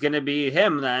 well, it's gonna be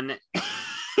him then.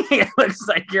 It looks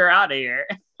like you're out of here.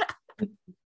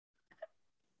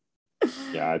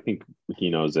 Yeah, I think he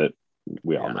knows it.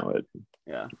 We all know it.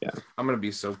 Yeah. I'm gonna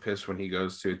be so pissed when he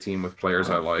goes to a team with players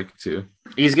I like too.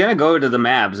 He's gonna go to the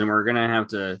Mavs, and we're gonna have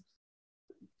to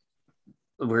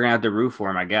root for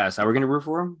him, I guess. Are we gonna root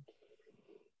for him?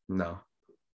 No.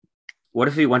 What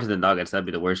if he went to the Nuggets? That'd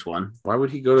be the worst one. Why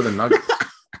would he go to the Nuggets?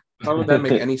 How would that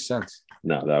make any sense?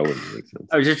 No, that wouldn't make sense.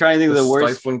 I was just trying to think of the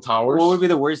worst. Stifling Towers. What would be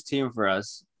the worst team for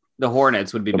us? The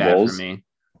Hornets would be bad Bulls? for me.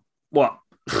 Well,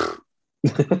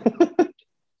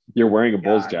 You're wearing a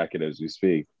Bulls jacket as we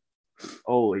speak.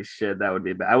 holy shit, that would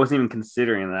be bad. I wasn't even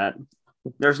considering that.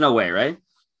 There's no way, right?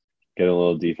 Get a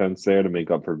little defense there to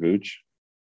make up for Vooch.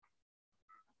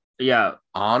 Yeah.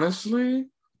 Honestly,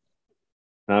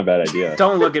 not a bad idea.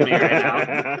 Don't look at me right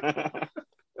now.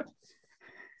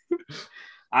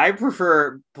 I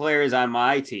prefer players on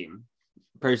my team,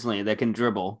 personally, that can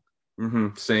dribble.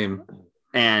 Same.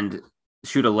 And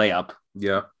shoot a layup.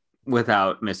 Yeah.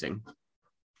 Without missing.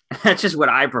 That's just what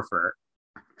I prefer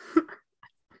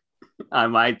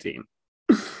on my team.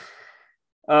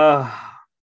 I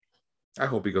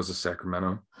hope he goes to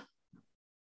Sacramento.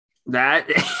 That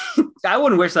I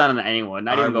wouldn't wish that on anyone,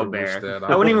 not even Gobert.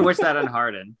 I wouldn't even wish that on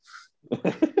Harden.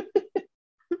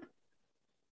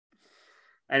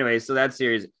 Anyway, so that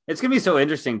series, it's gonna be so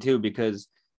interesting too, because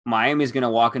Miami's gonna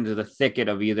walk into the thicket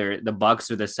of either the Bucks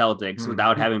or the Celtics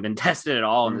without having been tested at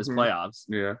all in this playoffs.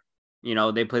 Yeah. You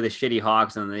know, they play the shitty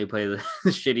Hawks and they play the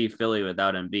shitty Philly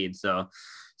without Embiid. So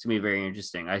it's gonna be very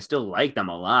interesting. I still like them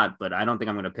a lot, but I don't think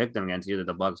I'm gonna pick them against either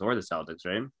the Bucks or the Celtics,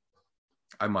 right?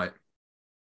 I might.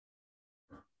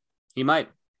 He might.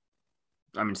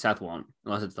 I mean, Seth won't,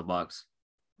 unless it's the Bucks.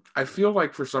 I feel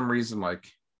like for some reason, like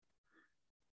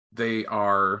they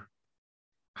are,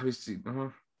 obviously,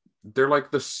 they're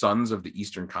like the Suns of the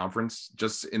Eastern Conference,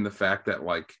 just in the fact that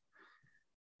like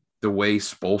the way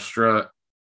Spoelstra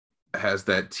has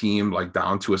that team like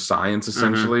down to a science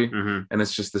essentially, and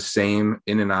it's just the same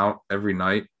in and out every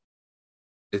night.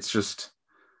 It's just,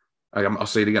 I'll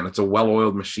say it again, it's a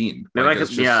well-oiled machine. They're like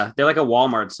they're like a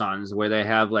Walmart Suns, where they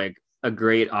have like a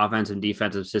great offensive and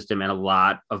defensive system and a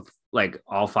lot of like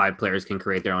all five players can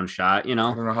create their own shot, you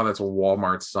know? I don't know how that's a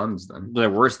Walmart Suns then. They're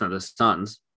worse than the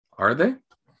Suns. Are they?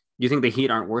 You think the Heat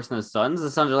aren't worse than the Suns?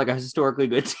 The Suns are like a historically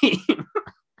good team.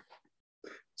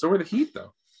 So are the Heat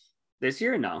though? This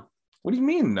year, no. What do you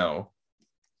mean no?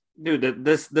 Dude,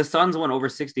 the Suns won over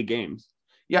 60 games.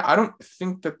 Yeah, I don't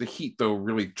think that the Heat though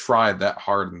really tried that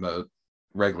hard in the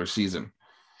regular season.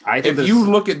 I think if you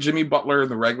look at Jimmy Butler in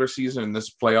the regular season in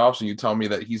this playoffs and you tell me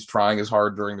that he's trying as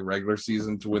hard during the regular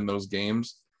season to win those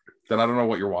games, then I don't know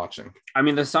what you're watching. I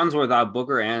mean, the Suns were without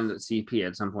Booker and CP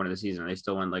at some point of the season. They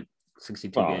still won like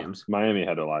 62 games. Miami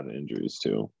had a lot of injuries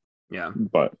too. Yeah.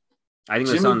 But I think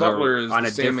Jimmy the Suns Butler are is on the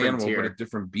a same different animal, tier. but a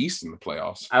different beast in the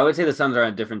playoffs. I would say the Suns are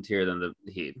on a different tier than the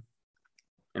Heat,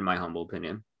 in my humble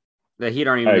opinion. The Heat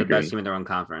aren't even the best team in their own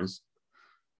conference.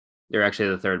 They're actually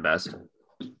the third best.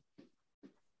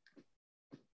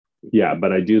 Yeah,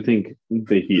 but I do think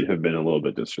the Heat have been a little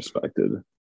bit disrespected.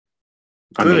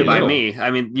 Clearly by me.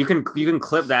 I mean, you can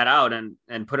clip that out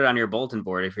and put it on your bulletin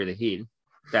board if you're the Heat.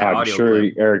 I'm sure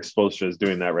clip. Eric Spoelstra is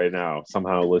doing that right now,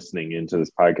 somehow listening into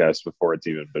this podcast before it's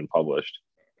even been published.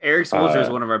 Eric Spoelstra is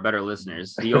one of our better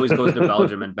listeners. He always goes to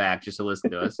Belgium and back just to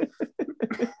listen to us.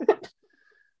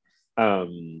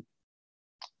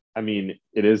 I mean,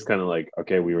 it is kind of like,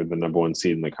 okay, we were the number one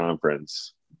seed in the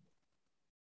conference.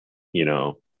 You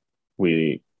know,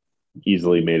 we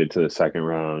easily made it to the second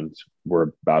round.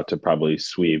 We're about to probably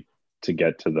sweep to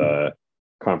get to the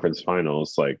conference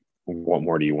finals. Like, what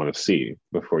more do you want to see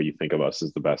before you think of us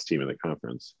as the best team in the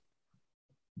conference?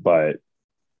 But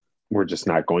we're just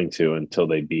not going to until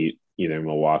they beat either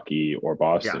Milwaukee or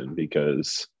Boston,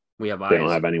 because they don't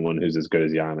have anyone who's as good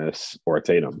as Giannis or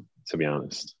Tatum, to be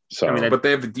honest. So, I mean, but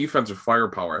they have the defensive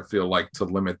firepower, I feel like, to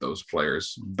limit those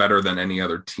players better than any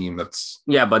other team that's.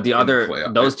 Yeah, but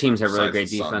those teams have really great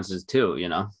defenses too, you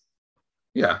know?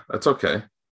 Yeah, that's okay.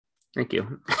 Thank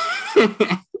you.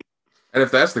 And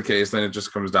if that's the case, then it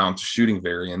just comes down to shooting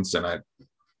variance. And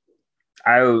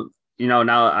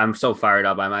now I'm so fired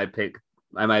up. I might pick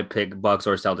Bucks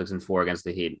or Celtics in 4 against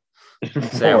the Heat.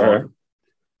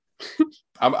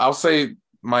 I'll say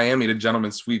Miami to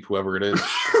gentleman sweep, whoever it is.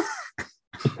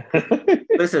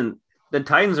 Listen, the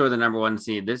Titans were the number 1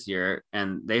 seed this year,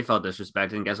 and they felt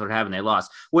disrespected. And guess what happened? They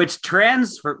lost, which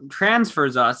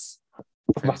transfers us. Oh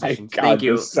my Transitions. God, Thank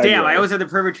you. this segue. Damn, I always had the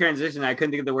perfect transition. I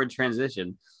couldn't think of the word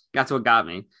transition. That's what got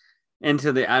me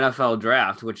into the NFL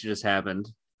draft, which just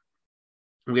happened.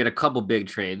 We had a couple big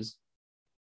trades,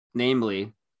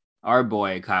 namely our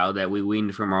boy Kyle that we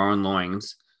weaned from our own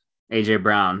loins, AJ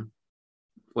Brown,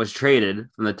 was traded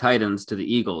from the Titans to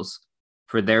the Eagles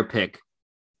for their pick,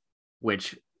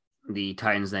 which the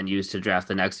Titans then used to draft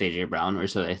the next AJ Brown, or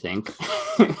so they think.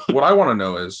 What I want to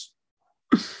know is,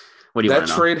 What do you want that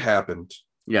to know? trade happened,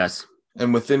 Yes.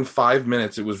 and within 5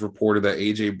 minutes, it was reported that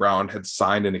AJ Brown had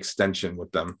signed an extension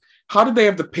with them. How did they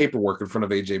have the paperwork in front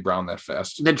of AJ Brown that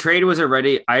fast? The trade was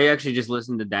already, I actually just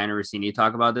listened to Diana Rossini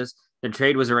talk about this. The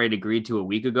trade was already agreed to a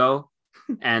week ago,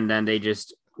 and then they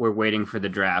just were waiting for the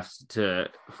draft to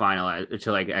finalize,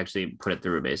 to like actually put it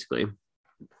through, basically.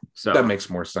 So That makes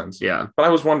more sense. yeah. But I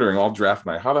was wondering all draft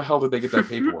night, how the hell did they get that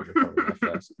paperwork in front of them that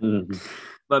fast? Mhm.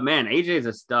 But man, AJ is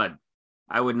a stud.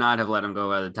 I would not have let him go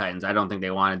by the Titans. I don't think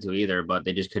they wanted to either, but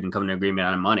they just couldn't come to an agreement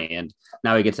on money. And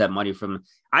now he gets that money from,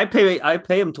 I pay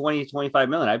him 20-25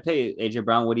 million. I pay AJ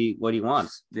Brown what he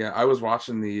wants. Yeah, I was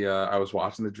watching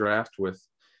the draft with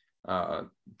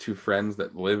two friends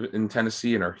that live in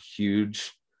Tennessee and are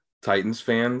huge Titans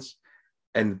fans,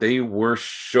 and they were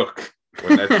shook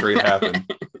when that trade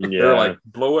happened. They're like,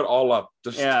 blow it all up,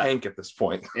 just tank at this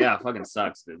point. Yeah, fucking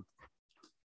sucks, dude.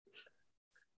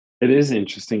 It is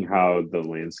interesting how the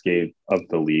landscape of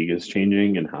the league is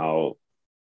changing and how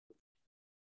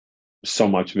so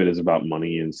much of it is about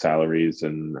money and salaries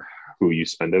and who you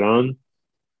spend it on.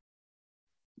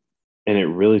 And it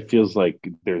really feels like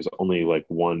there's only like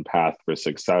one path for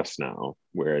success now,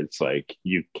 where it's like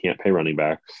you can't pay running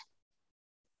backs.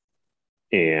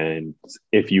 And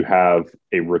if you have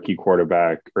a rookie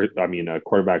quarterback, or a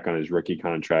quarterback on his rookie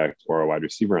contract or a wide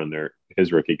receiver on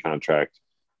his rookie contract,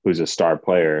 who's a star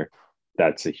player,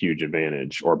 that's a huge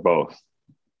advantage, or both.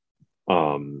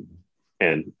 And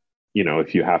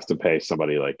if you have to pay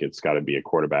somebody, like it's got to be a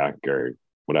quarterback or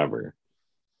whatever,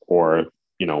 or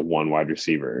one wide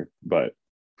receiver. But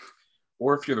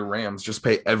or if you're the Rams, just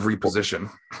pay every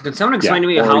position. Did someone explain to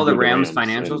me how the Rams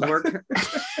financials work?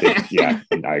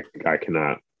 I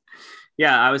cannot.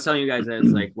 Yeah, I was telling you guys that it's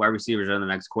like wide receivers are the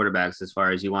next quarterbacks as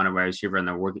far as you want a wide receiver in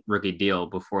the rookie deal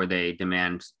before they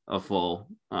demand a full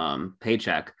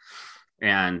paycheck.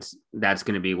 And that's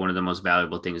going to be one of the most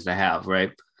valuable things to have,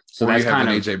 right? So that's kind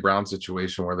of an AJ Brown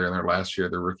situation where they're in their last year,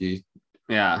 their rookie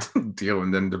deal,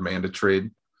 and then demand a trade.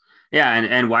 Yeah,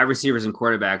 and wide receivers and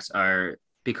quarterbacks are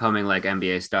becoming like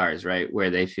NBA stars, right?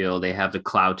 Where they feel they have the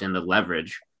clout and the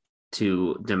leverage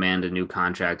to demand a new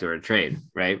contract or a trade,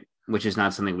 right? Which is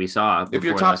not something we saw. If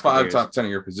you're top 5, top 10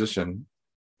 of your position,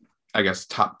 I guess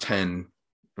top 10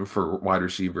 for wide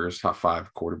receivers, top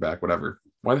 5 quarterback, whatever.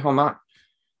 Why the hell not?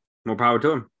 More power to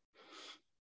them.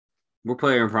 We're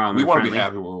playing problem. We want to be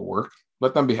happy where we work.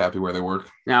 Let them be happy where they work.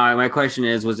 Now, my question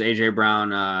is, was AJ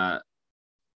Brown?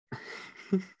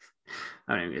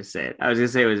 I don't even gonna say it. I was gonna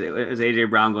say, was AJ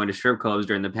Brown going to strip clubs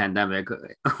during the pandemic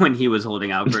when he was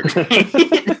holding out for a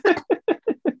trade?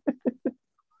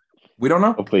 We don't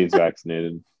know. Hopefully he's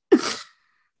vaccinated.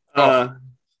 I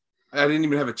didn't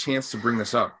even have a chance to bring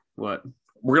this up. What?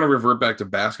 We're gonna revert back to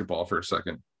basketball for a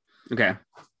second. Okay.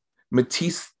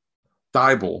 Matisse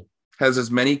Thybulle has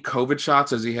as many COVID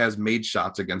shots as he has made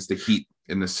shots against the Heat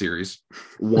in this series.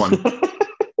 1.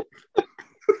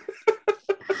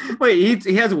 Wait,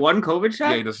 he has 1 COVID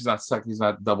shot? Yeah, he does. He's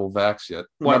not double vaxxed yet.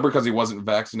 What? Remember, because he wasn't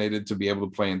vaccinated to be able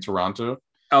to play in Toronto.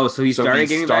 Oh, so he started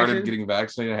getting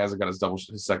vaccinated. Hasn't got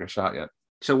his second shot yet.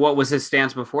 So what was his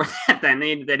stance before that? Then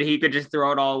that he could just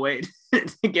throw it all away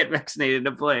to get vaccinated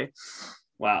to play.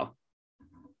 Wow,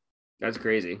 that's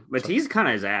crazy. But he's kind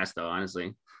of his ass, though.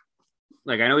 Honestly,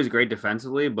 like I know he's great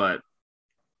defensively, but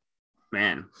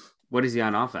man, what is he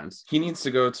on offense? He needs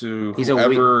to go to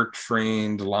whoever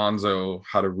trained Lonzo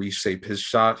how to reshape his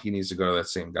shot. He needs to go to that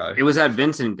same guy. It was that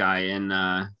Vincent guy in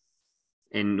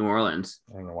New Orleans.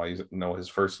 I don't know why you know his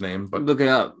first name, but look it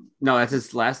up. No, that's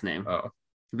his last name. Oh,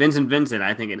 Vincent,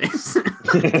 I think it is.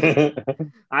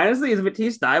 Honestly, is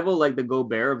Matisse Thybulle like the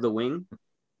Gobert of the wing?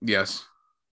 Yes.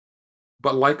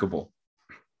 But likable.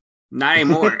 Not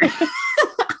anymore.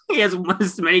 He has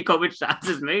as many COVID shots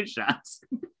as made shots.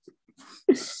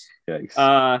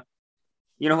 Yikes.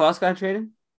 You know who else got traded?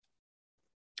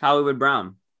 Hollywood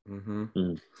Brown.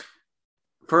 Mm-hmm.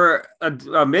 For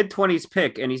a mid-20s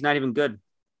pick, and he's not even good.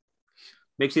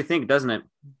 Makes you think, doesn't it?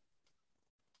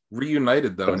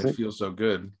 Reunited, though, and it feels so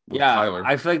good. Yeah, Kyler.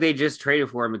 I feel like they just traded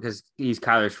for him because he's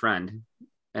Kyler's friend.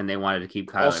 and they wanted to keep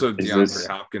Kyler. Also, Is DeAndre this-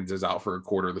 Hopkins is out for a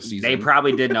quarter of the season. They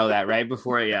probably did know that right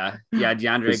before. Yeah.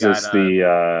 DeAndre Is got this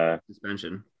the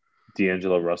suspension.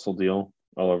 D'Angelo Russell deal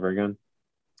all over again?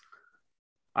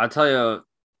 I'll tell you,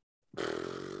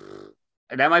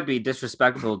 that might be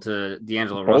disrespectful to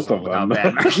D'Angelo Both Russell of with how them.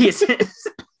 bad Marquise is.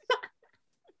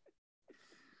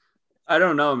 I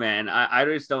don't know, man. I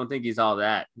just don't think he's all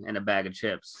that in a bag of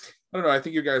chips. I don't know. I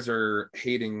think you guys are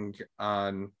hating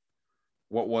on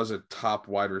what was a top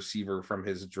wide receiver from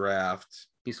his draft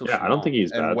He's so Yeah, I don't small. think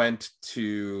he's and bad. went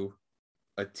to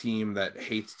a team that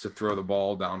hates to throw the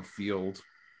ball downfield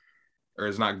or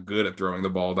is not good at throwing the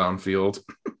ball downfield.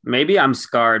 Maybe I'm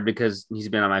scarred because he's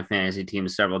been on my fantasy team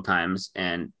several times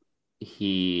and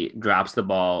he drops the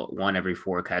ball one every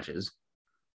 4 catches.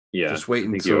 Yeah, Just wait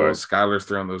I think you until are. Skylar's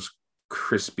throwing those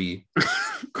crispy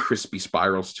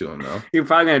spirals to him, though. You're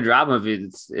probably gonna drop him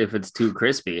if it's too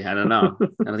crispy. I don't know.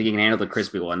 I don't think he can handle the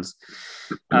crispy ones.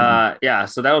 Yeah,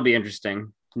 so that would be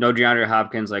interesting. No DeAndre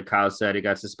Hopkins, like Kyle said, he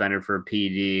got suspended for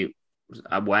PED.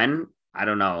 When? I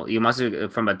don't know. You must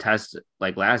have from a test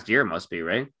like last year. Must be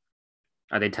right.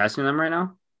 Are they testing them right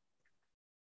now?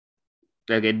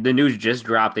 Like the news just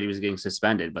dropped that he was getting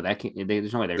suspended, but that can't.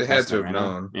 There's no way they're They had testing to him have right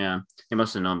now. known. Yeah, they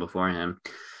must have known beforehand.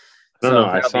 I don't know.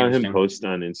 I that'll be saw him interesting. post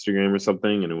on Instagram or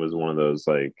something, and it was one of those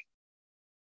like,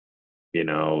 in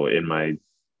my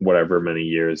whatever many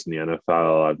years in the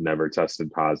NFL, I've never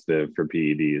tested positive for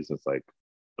PEDs. It's like,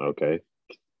 okay,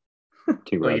 Well,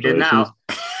 you did congratulations. now.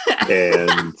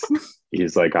 And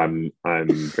he's like, I'm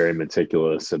very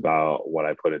meticulous about what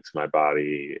I put into my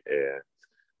body, and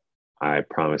I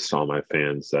promised all my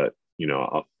fans that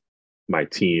my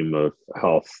team of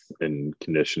health and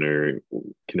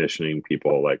conditioning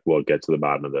people like will get to the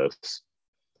bottom of this.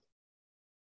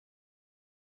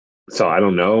 So I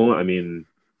don't know. I mean,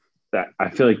 that I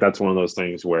feel like that's one of those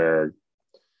things where,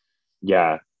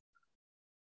 yeah,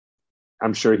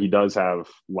 I'm sure he does have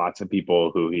lots of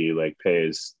people who he like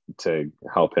pays to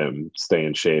help him stay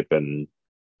in shape and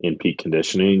in peak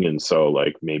conditioning. And so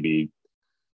like maybe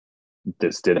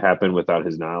this did happen without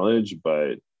his knowledge,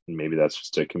 but maybe that's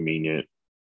just a convenient,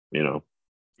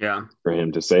 Yeah. for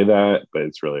him to say that, but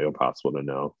it's really impossible to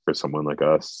know for someone like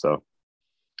us. So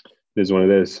it is what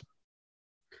it is.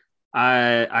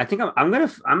 I think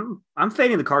I'm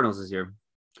fading the Cardinals this year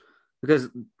because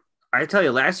I tell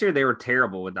you, last year they were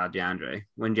terrible without DeAndre.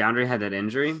 When DeAndre had that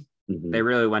injury, Mhm. they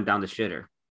really went down the shitter,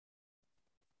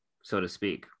 so to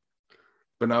speak.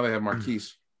 But now they have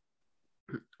Marquise.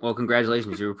 Well,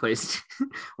 congratulations, you replaced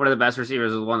one of the best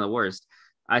receivers with one of the worst.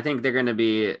 I think they're going to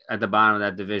be at the bottom of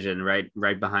that division,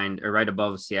 right behind or right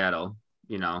above Seattle.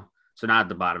 So not at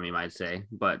the bottom, you might say,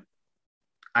 but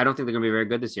I don't think they're going to be very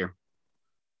good this year.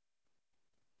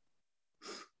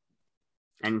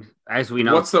 And as we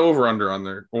know, What's the over-under on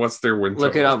there? What's their win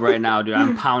look it total? up right now, dude.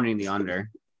 I'm pounding the under.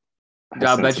 I'll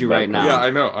That's bet you a right bet. now. Yeah, I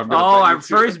know. I'm gonna Oh, bet you our too.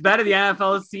 first bet of the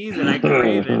NFL season. I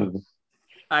crave it.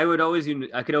 I could always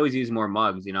use more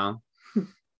mugs, What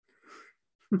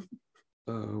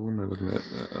am I looking at?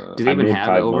 Do they I even made have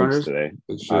 5 over-unders? months today.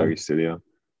 Augie Studio.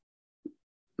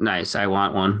 Nice. I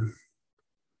want one.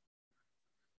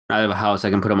 I have a house. I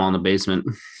can put them all in the basement.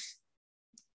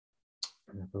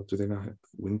 Do they not have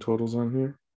win totals on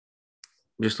here?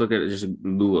 Just look at it. Just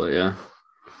Google it. Yeah.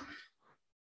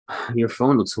 Your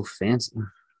phone looks so fancy.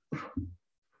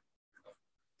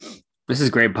 This is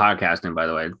great podcasting, by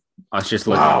the way. Let's just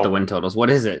look at Wow. the win totals. What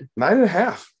is it?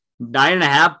 9.5.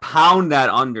 9.5. Pound that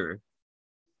under.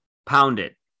 Pound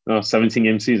it. Oh,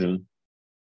 17-game season.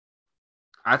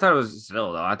 I thought it was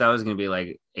still though. I thought it was gonna be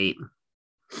like 8.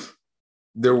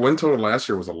 Their win total last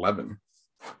year was 11.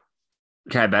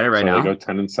 Can I bet it right So now? they go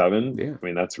 10-7. Yeah. I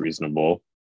mean, that's reasonable.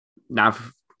 No.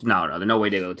 There's no way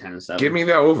they go 10-7. Give me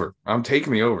that over. I'm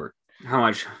taking the over How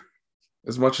much?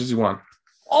 as much as you want.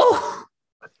 Oh,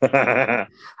 That's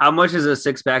how much is a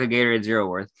 6-pack of Gatorade Zero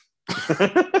worth?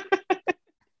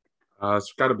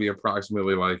 It's got to be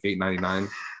approximately like $8.99.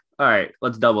 All right,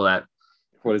 let's double that.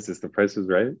 What is this? The Price is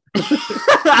Right?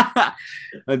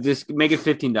 Just make it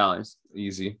 $15.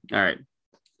 Easy. All right,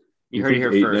 you heard it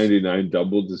here first. $8.99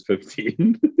 doubled is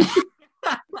 15.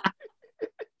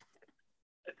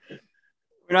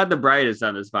 We're not the brightest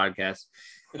on this podcast.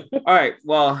 All right,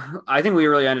 well, I think we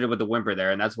really ended it with the whimper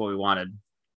there, and that's what we wanted.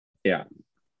 Yeah.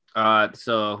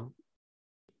 So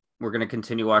we're gonna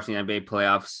continue watching the NBA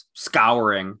playoffs,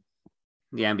 scouring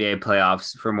the NBA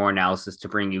playoffs for more analysis to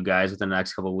bring you guys within the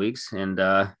next couple of weeks, and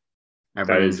That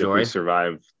everybody is if enjoy. we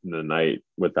survive the night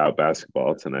without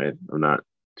basketball tonight. I'm not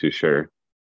too sure.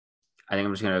 I think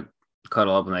I'm just gonna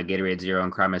cuddle up with my Gatorade Zero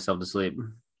and cry myself to sleep.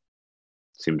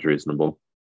 Seems reasonable.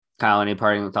 Kyle, any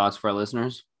parting thoughts for our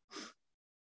listeners?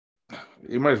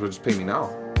 You might as well just pay me now.